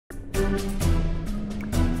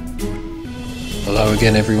Hello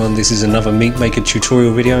again everyone, this is another MeatMaker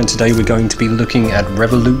tutorial video, and today we're going to be looking at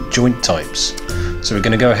Revolute joint types. So we're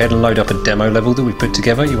going to go ahead and load up a demo level that we put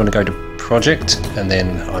together. You want to go to Project, and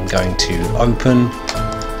then I'm going to open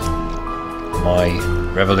my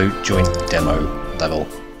Revolute joint demo level.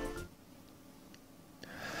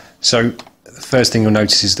 So the first thing you'll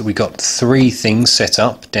notice is that we've got three things set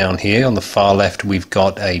up down here. On the far left we've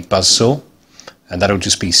got a buzzsaw, and that'll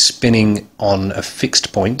just be spinning on a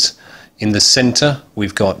fixed point. In the center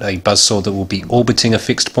we've got a buzzsaw that will be orbiting a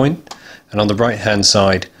fixed point, and on the right hand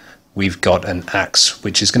side we've got an axe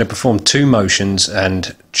which is going to perform two motions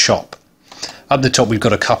and chop. Up the top we've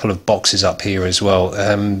got a couple of boxes up here as well.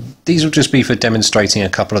 These will just be for demonstrating a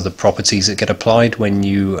couple of the properties that get applied when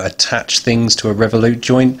you attach things to a Revolute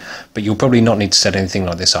joint, but you'll probably not need to set anything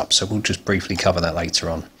like this up, so we'll just briefly cover that later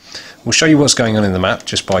on. We'll show you what's going on in the map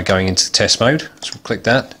just by going into test mode, so we'll click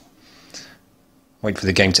that. Wait for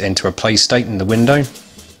the game to enter a play state in the window,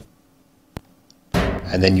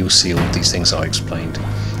 and then you'll see all of these things I explained.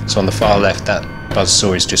 So on the far left, that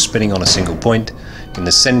buzzsaw is just spinning on a single point. In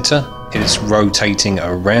the center, it's rotating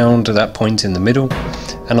around that point in the middle,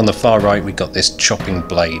 and on the far right we've got this chopping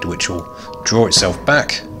blade which will draw itself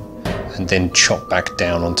back and then chop back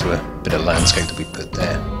down onto a bit of landscape that we put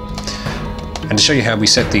there. And to show you how we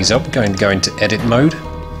set these up, we're going to go into edit mode.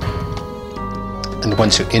 And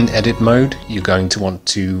once you're in edit mode, you're going to want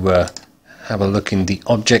to have a look in the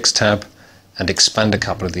objects tab and expand a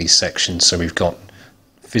couple of these sections. So we've got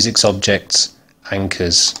physics objects,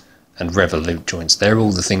 anchors, and Revolute joints. They're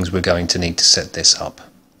all the things we're going to need to set this up.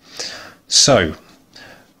 So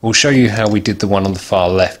we'll show you how we did the one on the far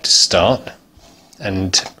left to start.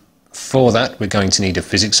 And for that we're going to need a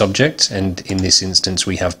physics object, and in this instance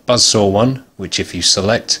we have buzzsaw 1, which if you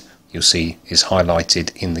select you'll see is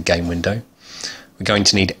highlighted in the game window. We're going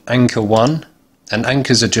to need anchor 1, and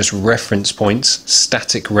anchors are just reference points,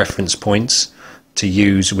 static reference points to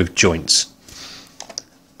use with joints.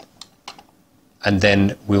 And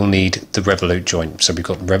then we'll need the Revolute joint. So we've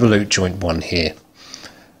got Revolute joint 1 here.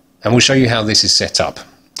 And we'll show you how this is set up.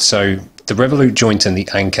 So the Revolute joint and the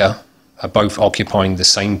anchor are both occupying the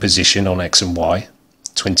same position on X and Y,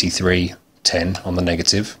 23, 10 on the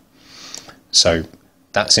negative. So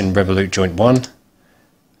that's in Revolute joint 1,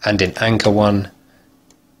 and in anchor 1,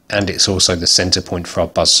 and it's also the center point for our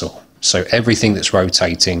buzzsaw. So everything that's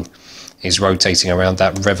rotating is rotating around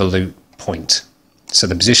that Revolute point. So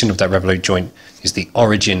the position of that Revolute joint is the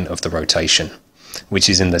origin of the rotation, which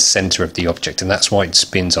is in the center of the object, and that's why it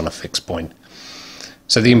spins on a fixed point.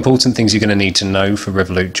 So the important things you're going to need to know for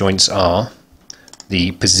Revolute joints are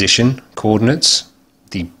the position coordinates,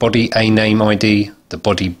 the body A name ID, the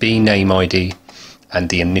body B name ID, and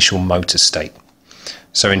the initial motor state.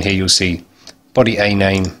 So in here you'll see body A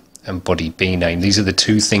name and body B name. These are the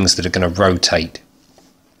two things that are going to rotate.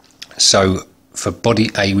 So for body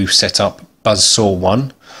A we've set up buzzsaw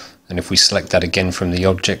 1, and if we select that again from the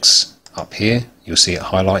objects up here you'll see it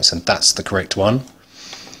highlights, and that's the correct one.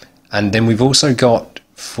 And then we've also got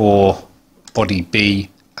for body B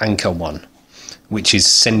anchor 1, which is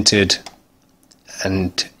centered,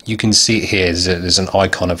 and you can see it here, there's an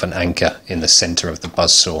icon of an anchor in the center of the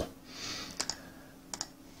buzzsaw.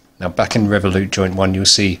 Now back in Revolute joint 1 you'll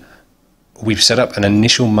see we've set up an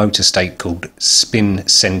initial motor state called spin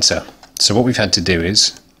center. So what we've had to do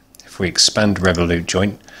is, if we expand Revolute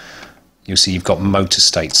joint, you'll see you've got motor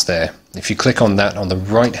states there. If you click on that, on the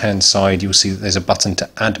right hand side you'll see that there's a button to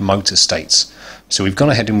add motor states. So we've gone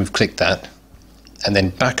ahead and we've clicked that, and then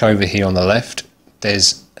back over here on the left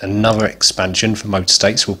there's another expansion for motor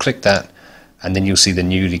states. We'll click that, and then you'll see the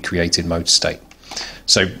newly created motor state.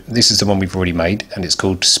 So this is the one we've already made, and it's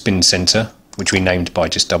called spin center, which we named by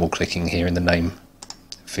just double clicking here in the name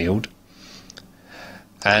field.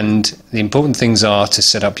 And the important things are to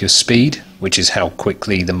set up your speed, which is how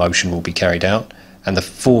quickly the motion will be carried out, and the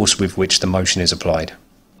force with which the motion is applied.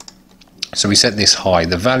 So we set this high.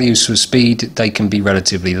 The values for speed, they can be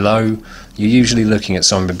relatively low. You're usually looking at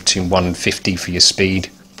somewhere between 150 for your speed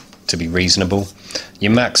to be reasonable.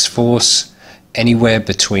 Your max force, anywhere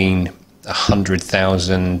between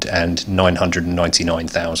 100,000 and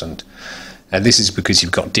 999,000. Now this is because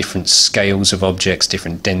you've got different scales of objects,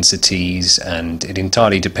 different densities, and it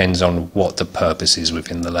entirely depends on what the purpose is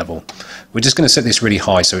within the level. We're just going to set this really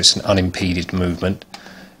high so it's an unimpeded movement,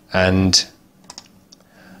 and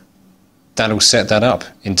that'll set that up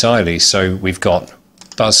entirely. So we've got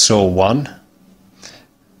buzzsaw 1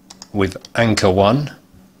 with anchor 1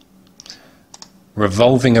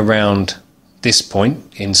 revolving around this point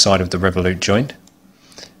inside of the Revolute joint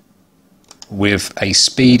with a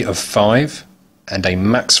speed of 5 and a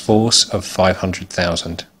max force of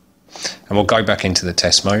 500,000. And we'll go back into the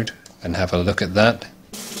test mode and have a look at that,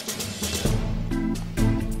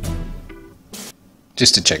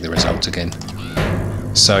 just to check the results again.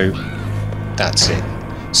 So that's it.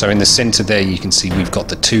 So in the center there you can see we've got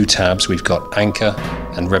the two tabs. We've got Anchor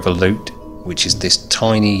and Revolute, which is this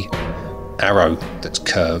tiny arrow that's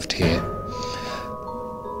curved here.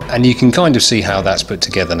 And you can kind of see how that's put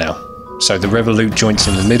together now. So the Revolute joint's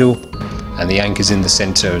in the middle and the anchor's in the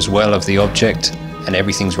center as well of the object, and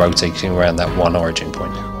everything's rotating around that one origin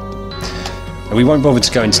point. And we won't bother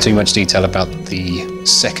to go into too much detail about the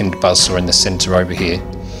second buzzsaw in the center over here.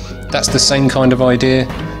 That's the same kind of idea,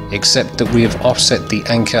 except that we have offset the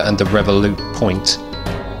anchor and the Revolute point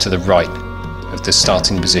to the right of the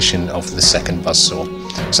starting position of the second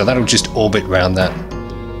buzzsaw. So that'll just orbit around that,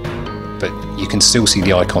 but you can still see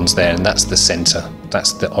the icons there, and that's the center.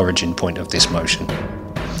 That's the origin point of this motion.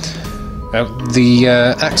 Now, the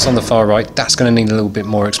axe on the far right, that's going to need a little bit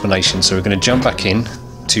more explanation, so we're going to jump back in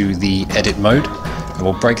to the edit mode, and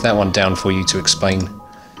we'll break that one down for you to explain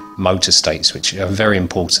motor states, which are very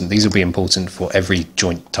important. These will be important for every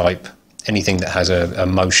joint type. Anything that has a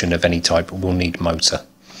motion of any type will need motor.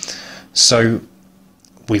 So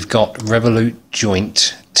we've got Revolute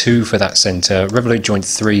joint 2 for that center. Revolute joint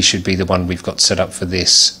 3 should be the one we've got set up for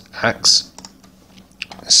this axe.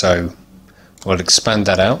 So we'll expand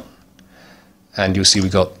that out, and you'll see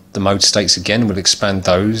we've got the motor states again. We'll expand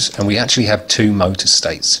those, and we actually have 2 motor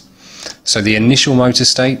states. So the initial motor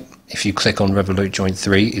state, if you click on Revolute joint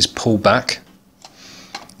 3, is pull back,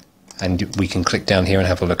 and we can click down here and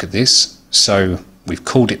have a look at this. So we've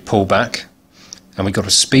called it pull back, and we've got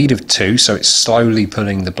a speed of 2, so it's slowly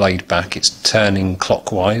pulling the blade back. It's turning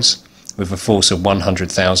clockwise with a force of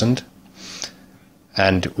 100,000,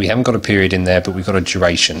 and we haven't got a period in there, but we've got a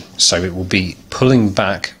duration, so it will be pulling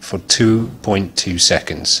back for 2.2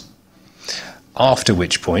 seconds. After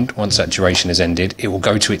which point, once that duration has ended, it will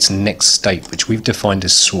go to its next state, which we've defined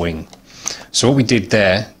as swing. So what we did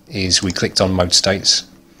there is we clicked on motor states,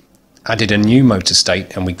 added a new motor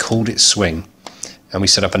state, and we called it swing, and we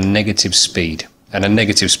set up a negative speed. And a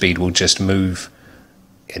negative speed will just move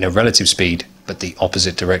in a relative speed, but the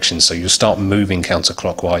opposite direction. So you'll start moving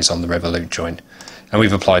counterclockwise on the Revolute joint. And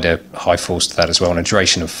we've applied a high force to that as well, and a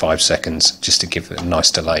duration of 5 seconds, just to give it a nice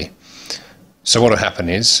delay. So what will happen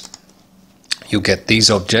is, you'll get these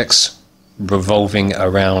objects revolving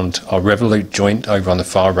around our Revolute joint over on the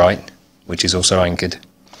far right, which is also anchored.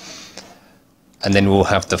 And then we'll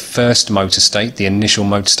have the first motor state, the initial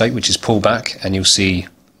motor state, which is pull back, and you'll see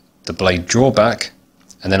the blade draw back,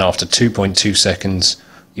 and then after 2.2 seconds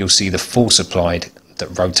you'll see the force applied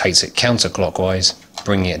that rotates it counterclockwise,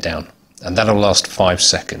 bringing it down, and that'll last 5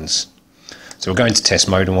 seconds. So we'll go into test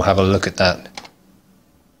mode and we'll have a look at that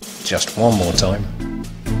just one more time.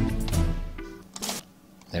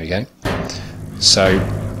 There we go. So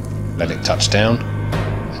let it touch down,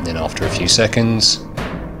 and then after a few seconds,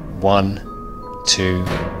 1, 2,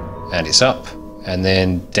 and it's up, and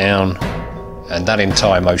then down, and that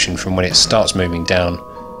entire motion from when it starts moving down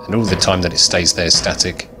and all the time that it stays there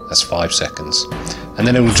static, that's 5 seconds. And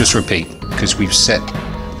then it will just repeat, because we've set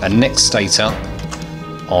a next state up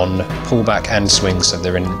on pullback and swing, so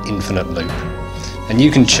they're in an infinite loop. And you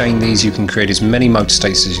can chain these, you can create as many motor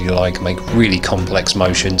states as you like, make really complex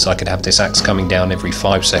motions. I could have this axe coming down every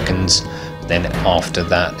 5 seconds, then after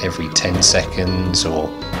that every 10 seconds, or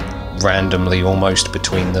randomly almost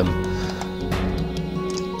between them.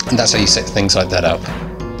 And that's how you set things like that up.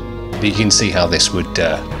 But you can see how this would,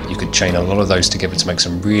 you could chain a lot of those together to make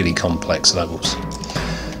some really complex levels.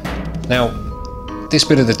 Now, this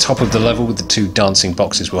bit at the top of the level with the 2 dancing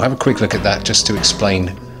boxes, we'll have a quick look at that just to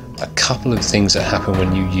explain a couple of things that happen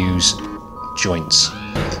when you use joints.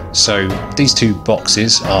 So these 2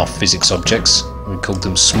 boxes are physics objects. We called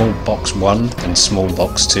them small box 1 and small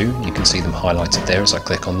box 2. You can see them highlighted there as I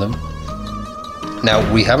click on them.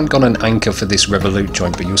 Now, we haven't got an anchor for this Revolute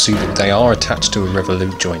joint, but you'll see that they are attached to a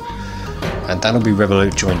Revolute joint, and that'll be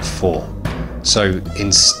Revolute joint 4. So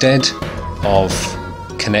instead of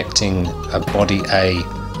connecting a body A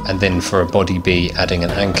and then for a body B adding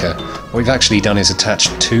an anchor, what we've actually done is attach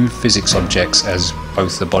 2 physics objects as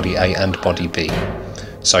both the body A and body B.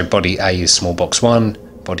 So body A is small box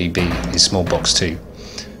 1, body B is small box 2.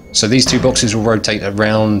 So these 2 boxes will rotate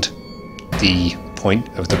around the point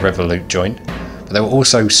of the Revolute joint, but they will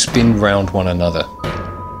also spin round one another.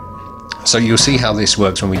 So you'll see how this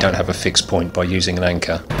works when we don't have a fixed point by using an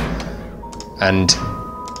anchor. And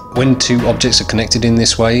when two objects are connected in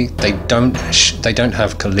this way, they don't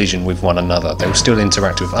have collision with one another. They'll still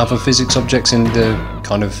interact with other physics objects in the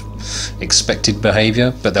kind of expected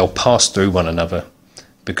behaviour, but they'll pass through one another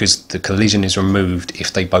because the collision is removed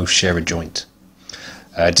if they both share a joint.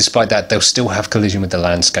 Despite that, they'll still have collision with the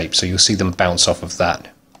landscape, so you'll see them bounce off of that.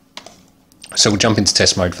 So we'll jump into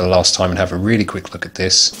test mode for the last time and have a really quick look at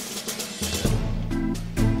this.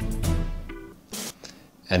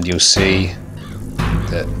 And you'll see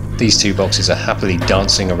that these two boxes are happily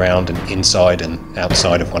dancing around and inside and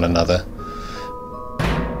outside of one another,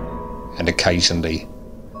 and occasionally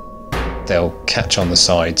they'll catch on the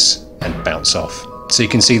sides and bounce off. So you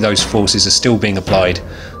can see those forces are still being applied,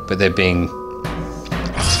 but they're being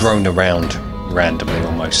thrown around randomly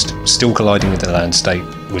almost, still colliding with the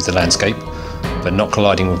landscape, but not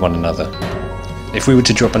colliding with one another. If we were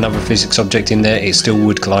to drop another physics object in there, it still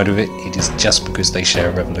would collide with it. It is just because they share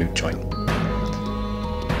a revolute joint.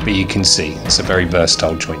 But you can see it's a very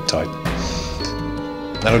versatile joint type.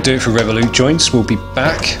 That'll do it for revolute joints. We'll be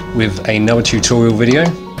back with another tutorial video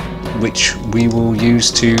which we will use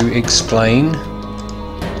to explain,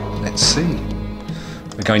 let's see,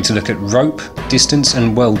 we're going to look at rope, distance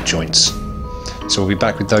and weld joints. So we'll be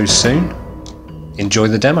back with those soon. Enjoy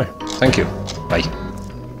the demo. Thank you. Bye.